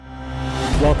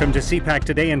Welcome to CPAC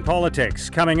Today in Politics.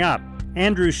 Coming up,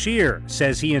 Andrew Scheer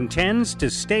says he intends to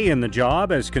stay in the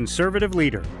job as Conservative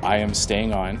leader. I am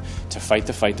staying on to fight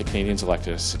the fight the Canadians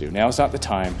elected us to do. Now is not the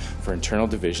time for internal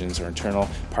divisions or internal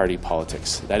party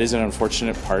politics. That is an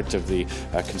unfortunate part of the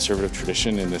Conservative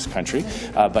tradition in this country,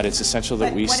 but it's essential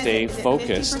that we stay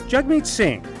focused. Jagmeet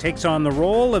Singh takes on the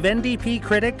role of NDP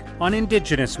critic on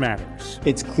Indigenous matters.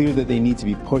 It's clear that they need to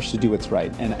be pushed to do what's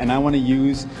right, and I want to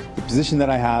use the position that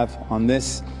I have on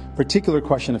this particular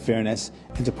question of fairness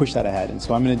and to push that ahead. And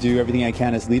so I'm going to do everything I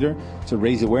can as leader to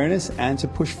raise awareness and to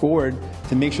push forward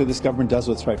to make sure this government does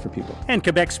what's right for people. And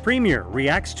Quebec's premier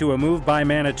reacts to a move by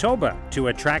Manitoba to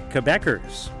attract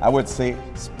Quebecers. I would say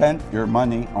spend your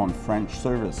money on French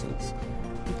services,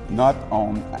 not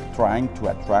on trying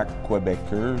to attract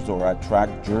Quebecers or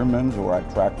attract Germans or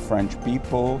attract French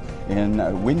people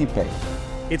in Winnipeg.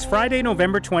 It's Friday,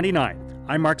 November 29th.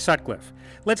 I'm Mark Sutcliffe.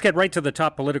 Let's get right to the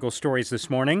top political stories this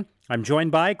morning. I'm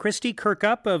joined by Christy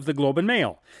Kirkup of the Globe and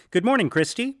Mail. Good morning,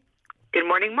 Christy. Good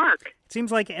morning, Mark. It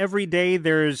seems like every day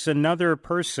there's another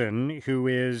person who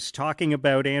is talking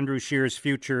about Andrew Scheer's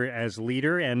future as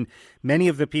leader, and many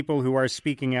of the people who are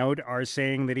speaking out are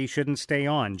saying that he shouldn't stay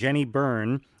on. Jenny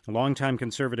Byrne, a longtime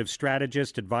Conservative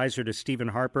strategist, advisor to Stephen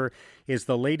Harper, is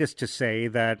the latest to say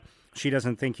that she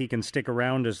doesn't think he can stick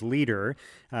around as leader.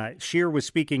 Scheer was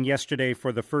speaking yesterday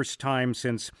for the first time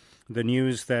since the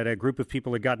news that a group of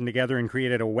people had gotten together and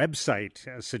created a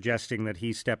website suggesting that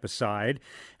he step aside.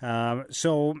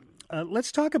 So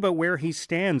let's talk about where he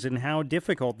stands and how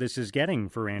difficult this is getting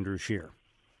for Andrew Scheer.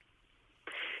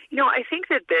 You know, I think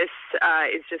that this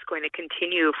is just going to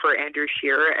continue for Andrew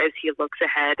Scheer as he looks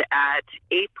ahead at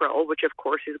April, which of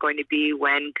course is going to be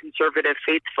when Conservative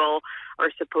faithful are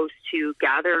supposed to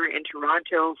gather in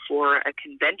Toronto for a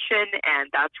convention, and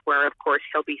that's where, of course,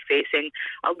 he'll be facing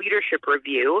a leadership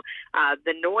review.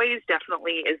 The noise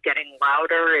definitely is getting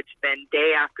louder. It's been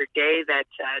day after day that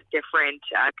different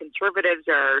Conservatives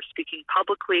are speaking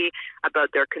publicly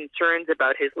about their concerns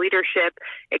about his leadership.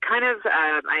 It kind of,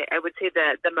 I would say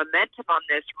that the momentum on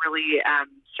this really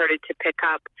started to pick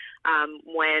up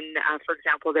when, for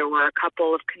example, there were a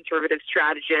couple of Conservative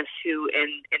strategists who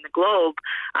in the Globe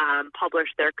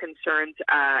published their concerns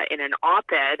in an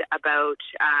op-ed about,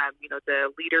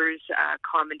 the leader's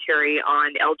commentary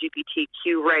on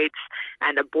LGBTQ rights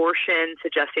and abortion,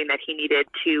 suggesting that he needed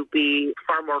to be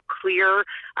far more clear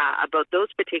about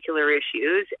those particular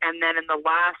issues. And then in the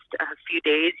last few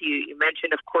days, you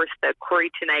mentioned, of course, the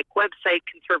Corey Tonight website,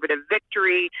 Conservative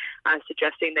Victory,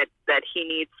 suggesting that he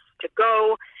needs to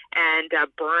go, and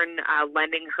Byrne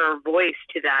lending her voice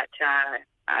to that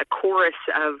chorus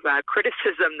of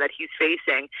criticism that he's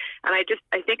facing. And I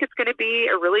think it's going to be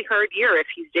a really hard year. If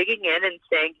he's digging in and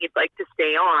saying he'd like to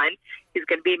stay on, he's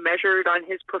going to be measured on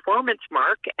his performance,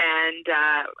 Mark. And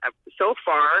so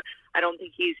far, I don't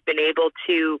think he's been able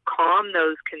to calm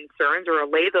those concerns or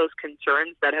allay those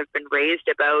concerns that have been raised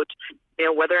about,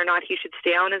 whether or not he should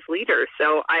stay on as leader.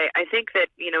 So I think that,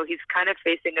 he's kind of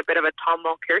facing a bit of a Tom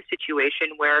Mulcair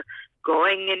situation where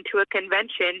going into a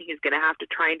convention, he's going to have to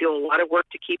try and do a lot of work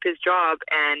to keep his job.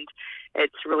 And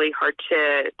it's really hard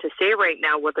to say right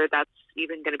now whether that's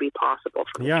even going to be possible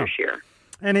for Mr. Scheer.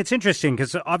 And it's interesting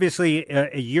because obviously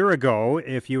a year ago,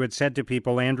 if you had said to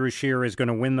people Andrew Scheer is going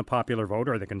to win the popular vote,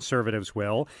 or the Conservatives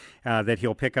will, that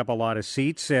he'll pick up a lot of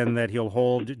seats and that he'll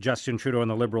hold Justin Trudeau and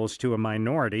the Liberals to a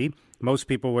minority, most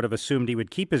people would have assumed he would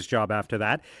keep his job after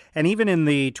that. And even in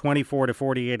the 24 to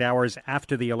 48 hours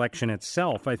after the election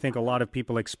itself, I think a lot of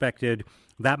people expected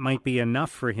that might be enough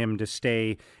for him to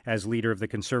stay as leader of the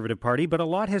Conservative Party. But a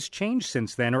lot has changed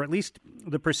since then, or at least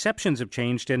the perceptions have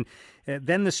changed. And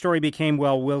then the story became,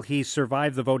 well, will he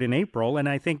survive the vote in April? And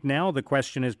I think now the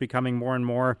question is becoming more and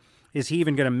more, is he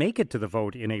even going to make it to the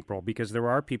vote in April? Because there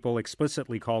are people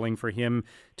explicitly calling for him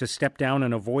to step down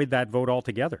and avoid that vote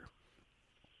altogether.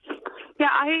 Yeah,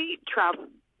 I traveled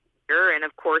here, and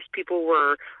of course people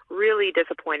were really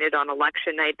disappointed on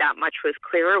election night. That much was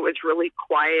clear. It was really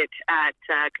quiet at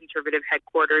Conservative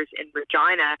headquarters in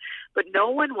Regina, but no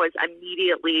one was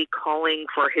immediately calling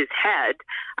for his head.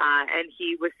 And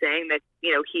he was saying that,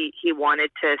 he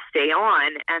wanted to stay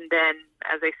on. And then,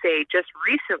 as I say, just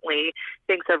recently,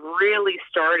 things have really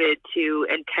started to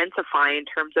intensify in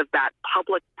terms of that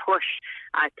public push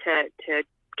to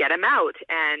get him out.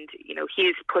 And,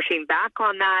 he's pushing back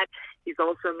on that. He's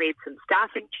also made some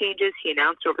staffing changes. He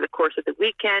announced over the course of the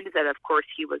weekend that, of course,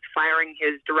 he was firing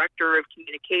his director of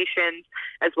communications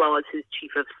as well as his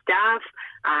chief of staff.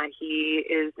 He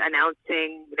is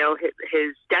announcing,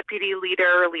 his deputy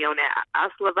leader, Leona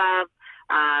Aslavov.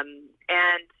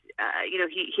 And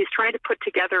he's trying to put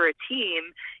together a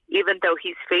team, even though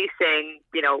he's facing,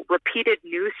 repeated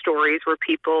news stories where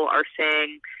people are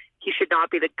saying he should not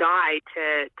be the guy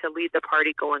to lead the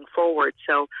party going forward.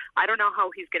 So I don't know how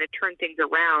he's going to turn things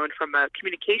around from a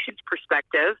communications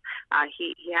perspective.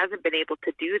 He hasn't been able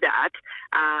to do that,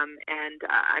 and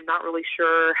I'm not really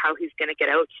sure how he's going to get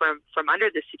out from under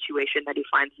the situation that he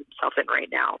finds himself in right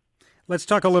now. Let's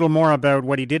talk a little more about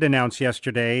what he did announce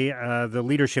yesterday. The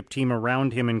leadership team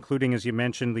around him, including, as you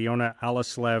mentioned, Leona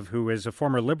Alleslev, who is a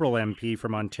former Liberal MP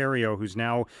from Ontario, who's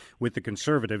now with the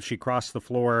Conservatives. She crossed the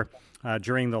floor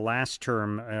during the last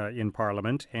term in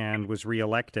Parliament and was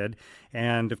re-elected.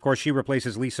 And, of course, she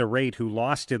replaces Lisa Raitt, who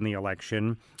lost in the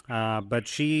election. But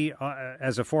she,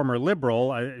 as a former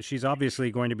Liberal, she's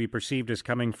obviously going to be perceived as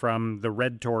coming from the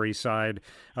red Tory side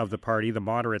of the party, the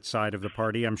moderate side of the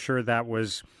party. I'm sure that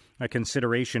was a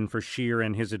consideration for Scheer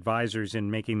and his advisors in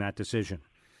making that decision.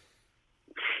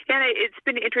 Yeah, it's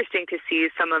been interesting to see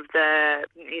some of the,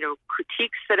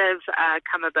 critiques that have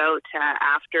come about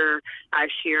after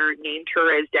Scheer named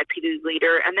her as deputy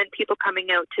leader, and then people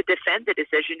coming out to defend the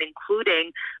decision,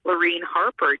 including Lorraine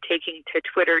Harper taking to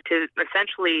Twitter to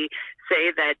essentially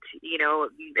say that,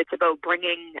 it's about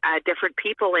bringing different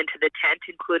people into the tent,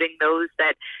 including those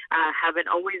that haven't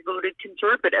always voted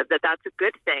Conservative, that's a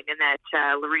good thing, and that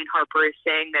Lorraine Harper is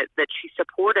saying that she's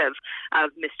supportive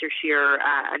of Mr. Scheer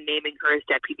naming her as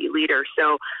deputy leader.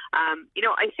 So,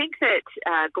 I think that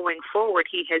going forward,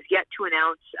 he has yet to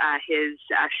announce his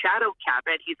shadow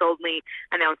cabinet. He's only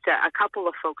announced a couple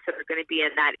of folks that are going to be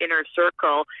in that inner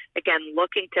circle, again,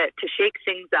 looking to shake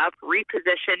things up,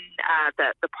 reposition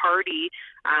the party,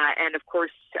 and of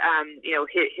course,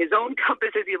 his own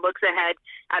compass as he looks ahead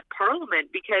at Parliament,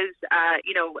 because,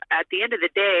 at the end of the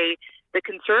day, the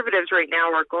Conservatives right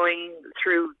now are going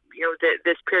through,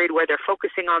 this period where they're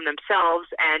focusing on themselves.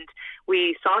 And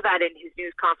we saw that in his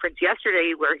news conference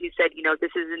yesterday, where he said,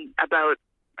 this isn't about,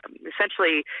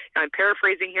 essentially, I'm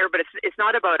paraphrasing here, but it's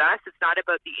not about us. It's not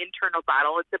about the internal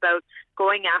battle. It's about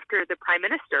going after the Prime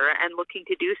Minister and looking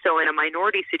to do so in a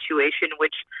minority situation,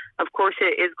 which, of course,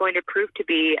 is going to prove to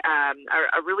be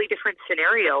a really different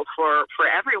scenario for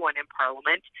everyone in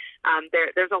Parliament.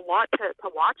 There's a lot to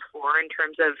watch for in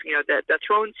terms of, the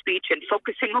throne speech and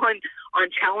focusing on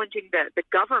challenging the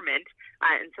government.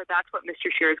 And so that's what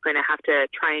Mr. Scheer is going to have to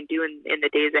try and do in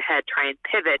the days ahead, try and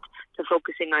pivot to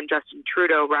focusing on Justin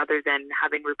Trudeau rather than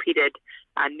having repeated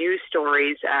news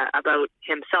stories about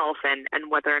himself and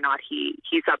whether or not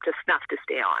he's up to snuff to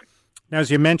stay on. Now, as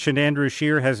you mentioned, Andrew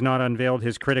Scheer has not unveiled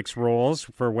his critics' roles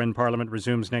for when Parliament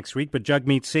resumes next week, but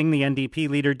Jagmeet Singh, the NDP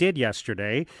leader, did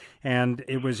yesterday. And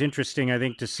it was interesting, I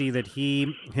think, to see that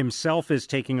he himself is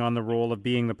taking on the role of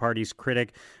being the party's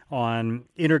critic on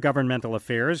intergovernmental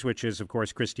affairs, which is, of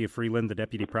course, Chrystia Freeland, the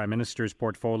Deputy Prime Minister's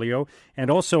portfolio,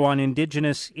 and also on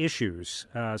Indigenous issues.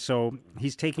 So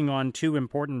he's taking on two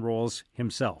important roles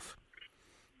himself.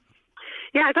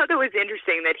 Yeah, I thought that was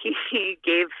interesting that he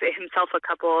gave himself a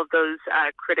couple of those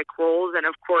critic roles, and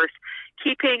of course,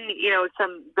 keeping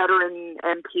some veteran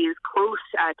MPs close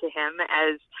to him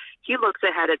as he looks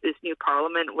ahead at this new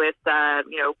Parliament with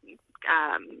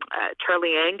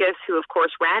Charlie Angus, who of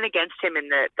course ran against him in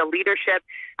the leadership.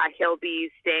 He'll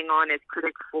be staying on as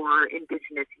critic for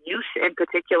Indigenous youth in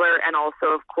particular, and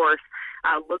also of course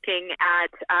looking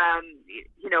at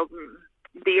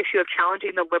the issue of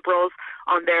challenging the Liberals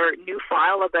on their new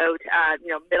file about,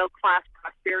 middle-class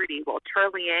prosperity. Well,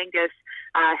 Charlie Angus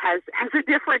has a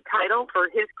different title for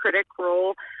his critic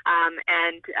role,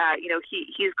 and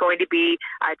he's going to be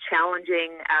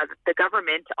challenging the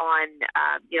government on,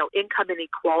 income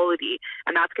inequality,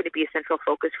 and that's going to be a central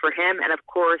focus for him. And, of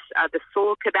course, the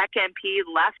sole Quebec MP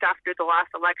left after the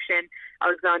last election,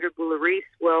 Alexandre Boularice,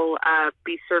 will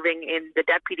be serving in the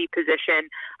deputy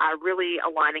position, really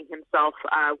aligning himself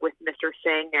with Mr.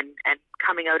 Singh and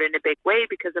coming out in a big way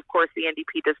because, of course, the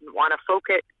NDP doesn't want to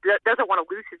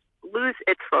lose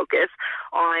its focus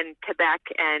on Quebec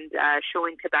and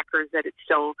showing Quebecers that it's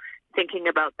still thinking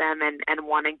about them and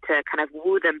wanting to kind of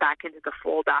woo them back into the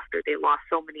fold after they lost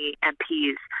so many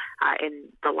MPs in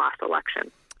the last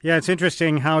election. Yeah, it's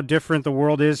interesting how different the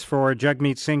world is for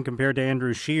Jagmeet Singh compared to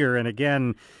Andrew Scheer. And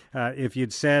again, if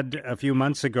you'd said a few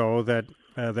months ago that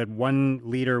one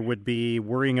leader would be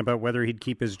worrying about whether he'd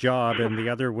keep his job and the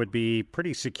other would be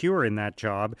pretty secure in that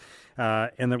job,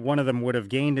 and that one of them would have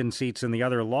gained in seats and the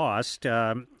other lost,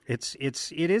 it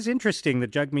is interesting that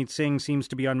Jagmeet Singh seems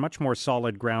to be on much more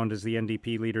solid ground as the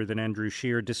NDP leader than Andrew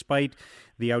Scheer, despite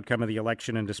the outcome of the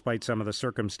election and despite some of the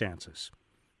circumstances.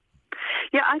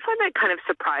 Yeah, I find that kind of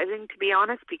surprising, to be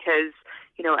honest, because,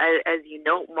 as you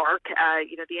note, Mark,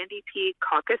 the NDP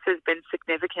caucus has been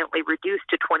significantly reduced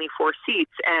to 24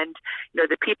 seats. And,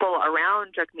 the people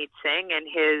around Jagmeet Singh and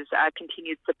his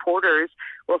continued supporters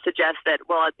will suggest that,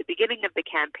 at the beginning of the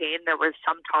campaign, there was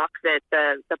some talk that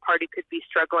the party could be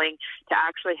struggling to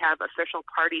actually have official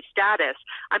party status.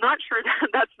 I'm not sure that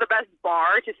that's the best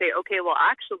bar to say, okay, well,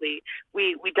 actually,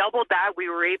 we doubled that. We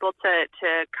were able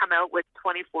to come out with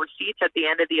 24 seats at the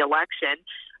end of the election.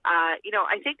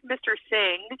 I think Mr.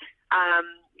 Singh,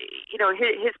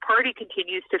 his party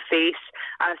continues to face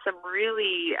some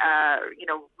really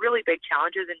big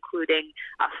challenges, including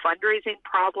fundraising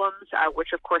problems,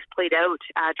 which of course played out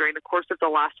during the course of the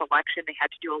last election. They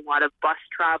had to do a lot of bus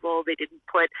travel. They didn't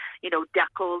put,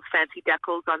 fancy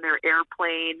decals on their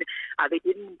airplane. They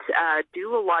didn't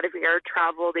do a lot of air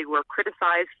travel. They were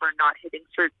criticized for not hitting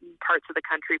certain parts of the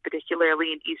country,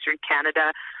 particularly in Eastern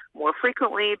Canada, more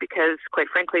frequently because, quite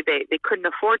frankly, they couldn't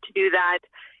afford to do that.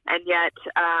 And yet,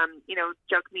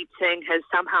 Jagmeet Singh has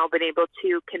somehow been able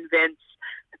to convince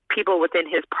people within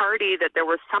his party that there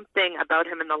was something about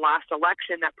him in the last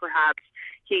election that perhaps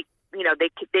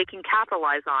they can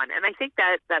capitalize on. And I think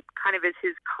that kind of is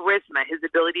his charisma, his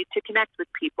ability to connect with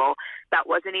people. That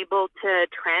wasn't able to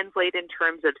translate in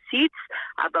terms of seats,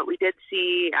 but we did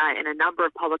see in a number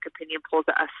of public opinion polls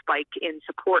a spike in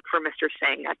support for Mr.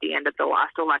 Singh at the end of the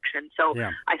last election. So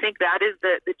I think that is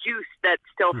the juice that's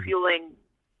still fueling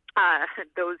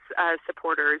those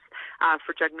supporters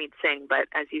for Jagmeet Singh. But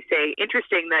as you say,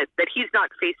 interesting that he's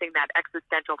not facing that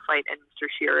existential fight and Mr.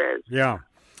 Scheer is. Yeah.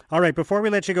 All right, before we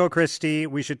let you go, Christy,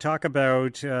 we should talk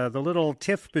about the little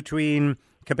tiff between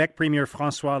Quebec Premier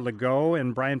François Legault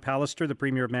and Brian Pallister, the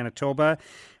Premier of Manitoba.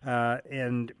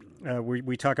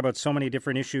 We talk about so many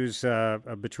different issues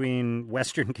between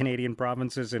Western Canadian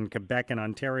provinces and Quebec and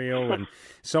Ontario and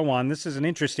so on. This is an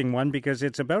interesting one because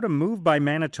it's about a move by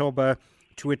Manitoba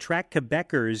to attract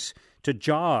Quebecers to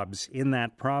jobs in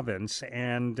that province.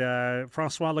 And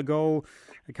François Legault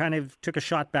kind of took a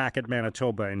shot back at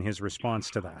Manitoba in his response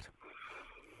to that.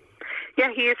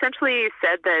 Yeah, he essentially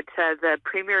said that the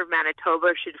Premier of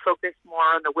Manitoba should focus more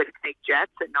on the Winnipeg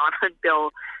Jets and not on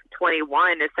Bill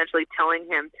 21, essentially telling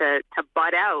him to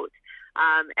butt out.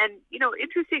 And,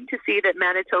 interesting to see that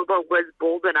Manitoba was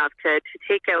bold enough to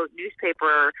take out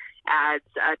newspaper ads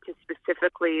to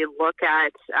specifically look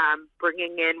at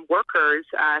bringing in workers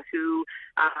who,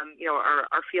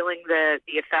 are feeling the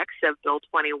effects of Bill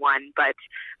 21. But,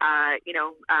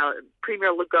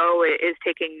 Premier Legault is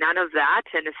taking none of that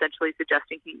and essentially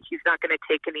suggesting he's not going to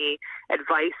take any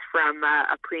advice from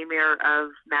a Premier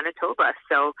of Manitoba.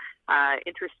 So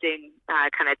interesting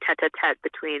kind of tete-a-tete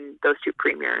between those two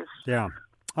premiers. Yeah.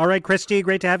 All right, Christy,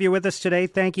 great to have you with us today.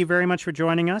 Thank you very much for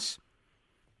joining us.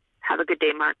 Have a good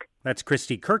day, Mark. That's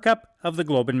Christy Kirkup of the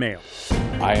Globe and Mail.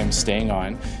 I am staying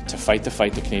on to fight the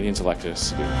fight the Canadians elected us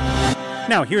to do.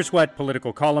 Now, here's what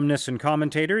political columnists and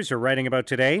commentators are writing about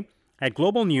today. At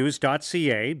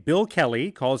globalnews.ca, Bill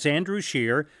Kelly calls Andrew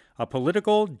Scheer a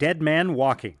political dead man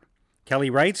walking. Kelly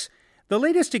writes, "The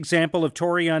latest example of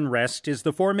Tory unrest is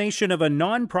the formation of a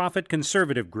non-profit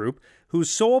conservative group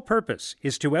whose sole purpose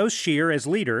is to oust Scheer as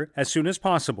leader as soon as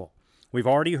possible. We've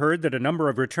already heard that a number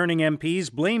of returning MPs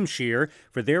blame Scheer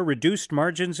for their reduced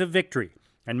margins of victory,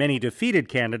 and many defeated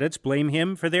candidates blame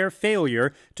him for their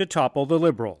failure to topple the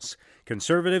Liberals.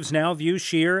 Conservatives now view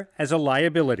Scheer as a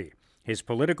liability. His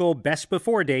political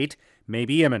best-before date may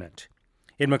be imminent."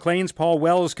 In Maclean's, Paul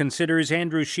Wells considers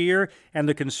Andrew Scheer and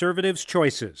the Conservatives'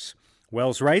 choices.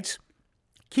 Wells writes,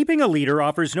 "Keeping a leader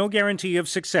offers no guarantee of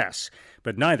success,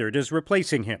 but neither does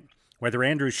replacing him. Whether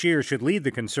Andrew Scheer should lead the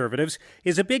Conservatives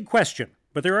is a big question,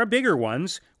 but there are bigger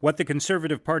ones, what the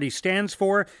Conservative Party stands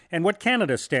for and what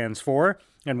Canada stands for,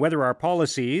 and whether our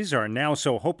policies are now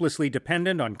so hopelessly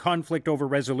dependent on conflict over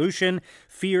resolution,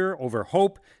 fear over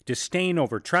hope, disdain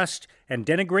over trust, and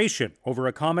denigration over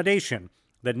accommodation,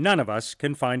 that none of us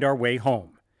can find our way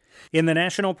home." In the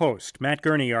National Post, Matt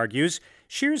Gurney argues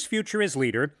Scheer's future as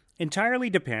leader entirely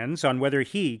depends on whether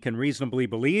he can reasonably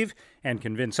believe and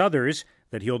convince others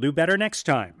that he'll do better next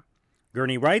time.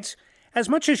 Gurney writes, "As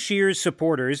much as Scheer's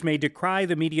supporters may decry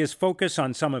the media's focus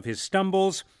on some of his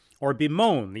stumbles or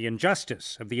bemoan the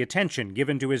injustice of the attention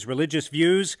given to his religious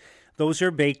views, those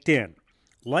are baked in.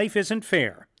 Life isn't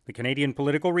fair. The Canadian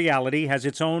political reality has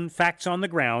its own facts on the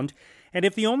ground, and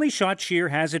if the only shot Scheer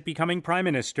has at becoming Prime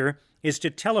Minister is to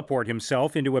teleport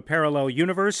himself into a parallel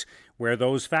universe where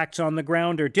those facts on the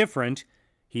ground are different,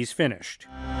 he's finished."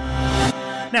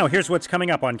 Now, here's what's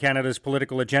coming up on Canada's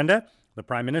political agenda. The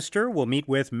Prime Minister will meet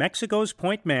with Mexico's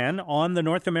point man on the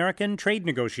North American trade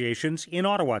negotiations in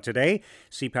Ottawa today.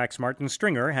 CPAC's Martin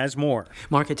Stringer has more.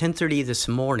 Mark, at 10:30 this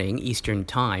morning, Eastern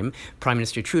Time, Prime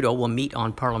Minister Trudeau will meet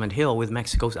on Parliament Hill with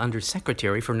Mexico's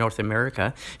Undersecretary for North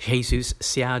America, Jesus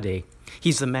Seade.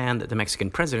 He's the man that the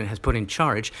Mexican president has put in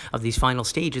charge of these final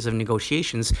stages of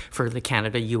negotiations for the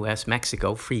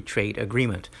Canada-US-Mexico Free Trade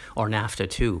Agreement, or NAFTA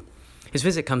 2. His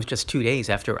visit comes just 2 days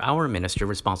after our minister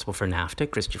responsible for NAFTA,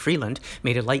 Chrystia Freeland,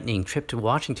 made a lightning trip to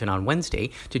Washington on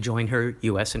Wednesday to join her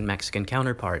U.S. and Mexican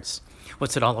counterparts.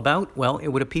 What's it all about? Well, it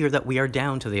would appear that we are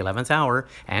down to the 11th hour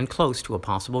and close to a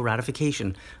possible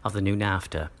ratification of the new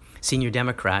NAFTA. Senior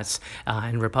Democrats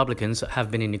and Republicans have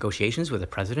been in negotiations with the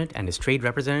president and his trade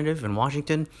representative in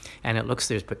Washington, and it looks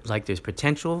like there's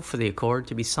potential for the accord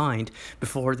to be signed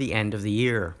before the end of the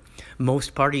year.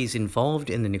 Most parties involved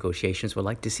in the negotiations would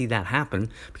like to see that happen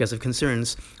because of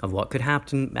concerns of what could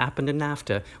happen in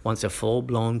NAFTA once a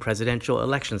full-blown presidential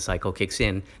election cycle kicks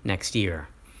in next year.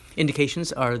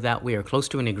 Indications are that we are close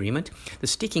to an agreement. The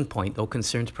sticking point, though,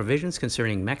 concerns provisions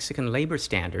concerning Mexican labor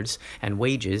standards and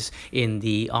wages in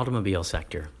the automobile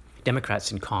sector.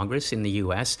 Democrats in Congress in the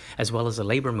U.S., as well as the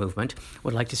labor movement,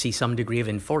 would like to see some degree of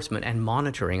enforcement and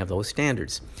monitoring of those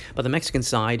standards. But the Mexican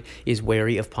side is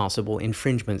wary of possible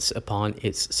infringements upon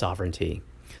its sovereignty.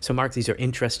 So, Mark, these are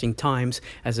interesting times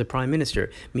as the Prime Minister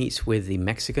meets with the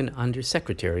Mexican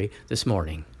Undersecretary this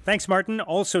morning. Thanks, Martin.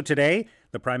 Also today,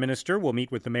 the Prime Minister will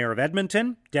meet with the Mayor of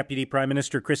Edmonton. Deputy Prime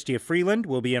Minister Chrystia Freeland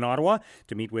will be in Ottawa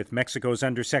to meet with Mexico's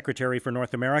Undersecretary for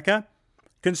North America.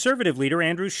 Conservative leader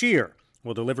Andrew Scheer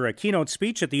will deliver a keynote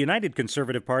speech at the United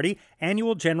Conservative Party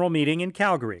annual general meeting in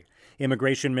Calgary.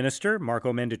 Immigration Minister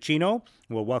Marco Mendicino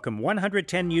will welcome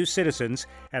 110 new citizens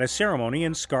at a ceremony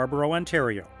in Scarborough,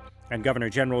 Ontario. And Governor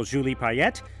General Julie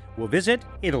Payette will visit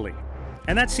Italy.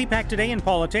 And that's CPAC Today in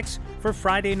Politics for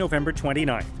Friday, November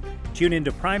 29th. Tune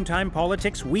into Primetime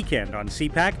Politics Weekend on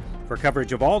CPAC for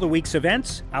coverage of all the week's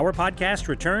events. Our podcast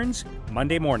returns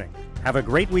Monday morning. Have a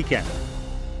great weekend.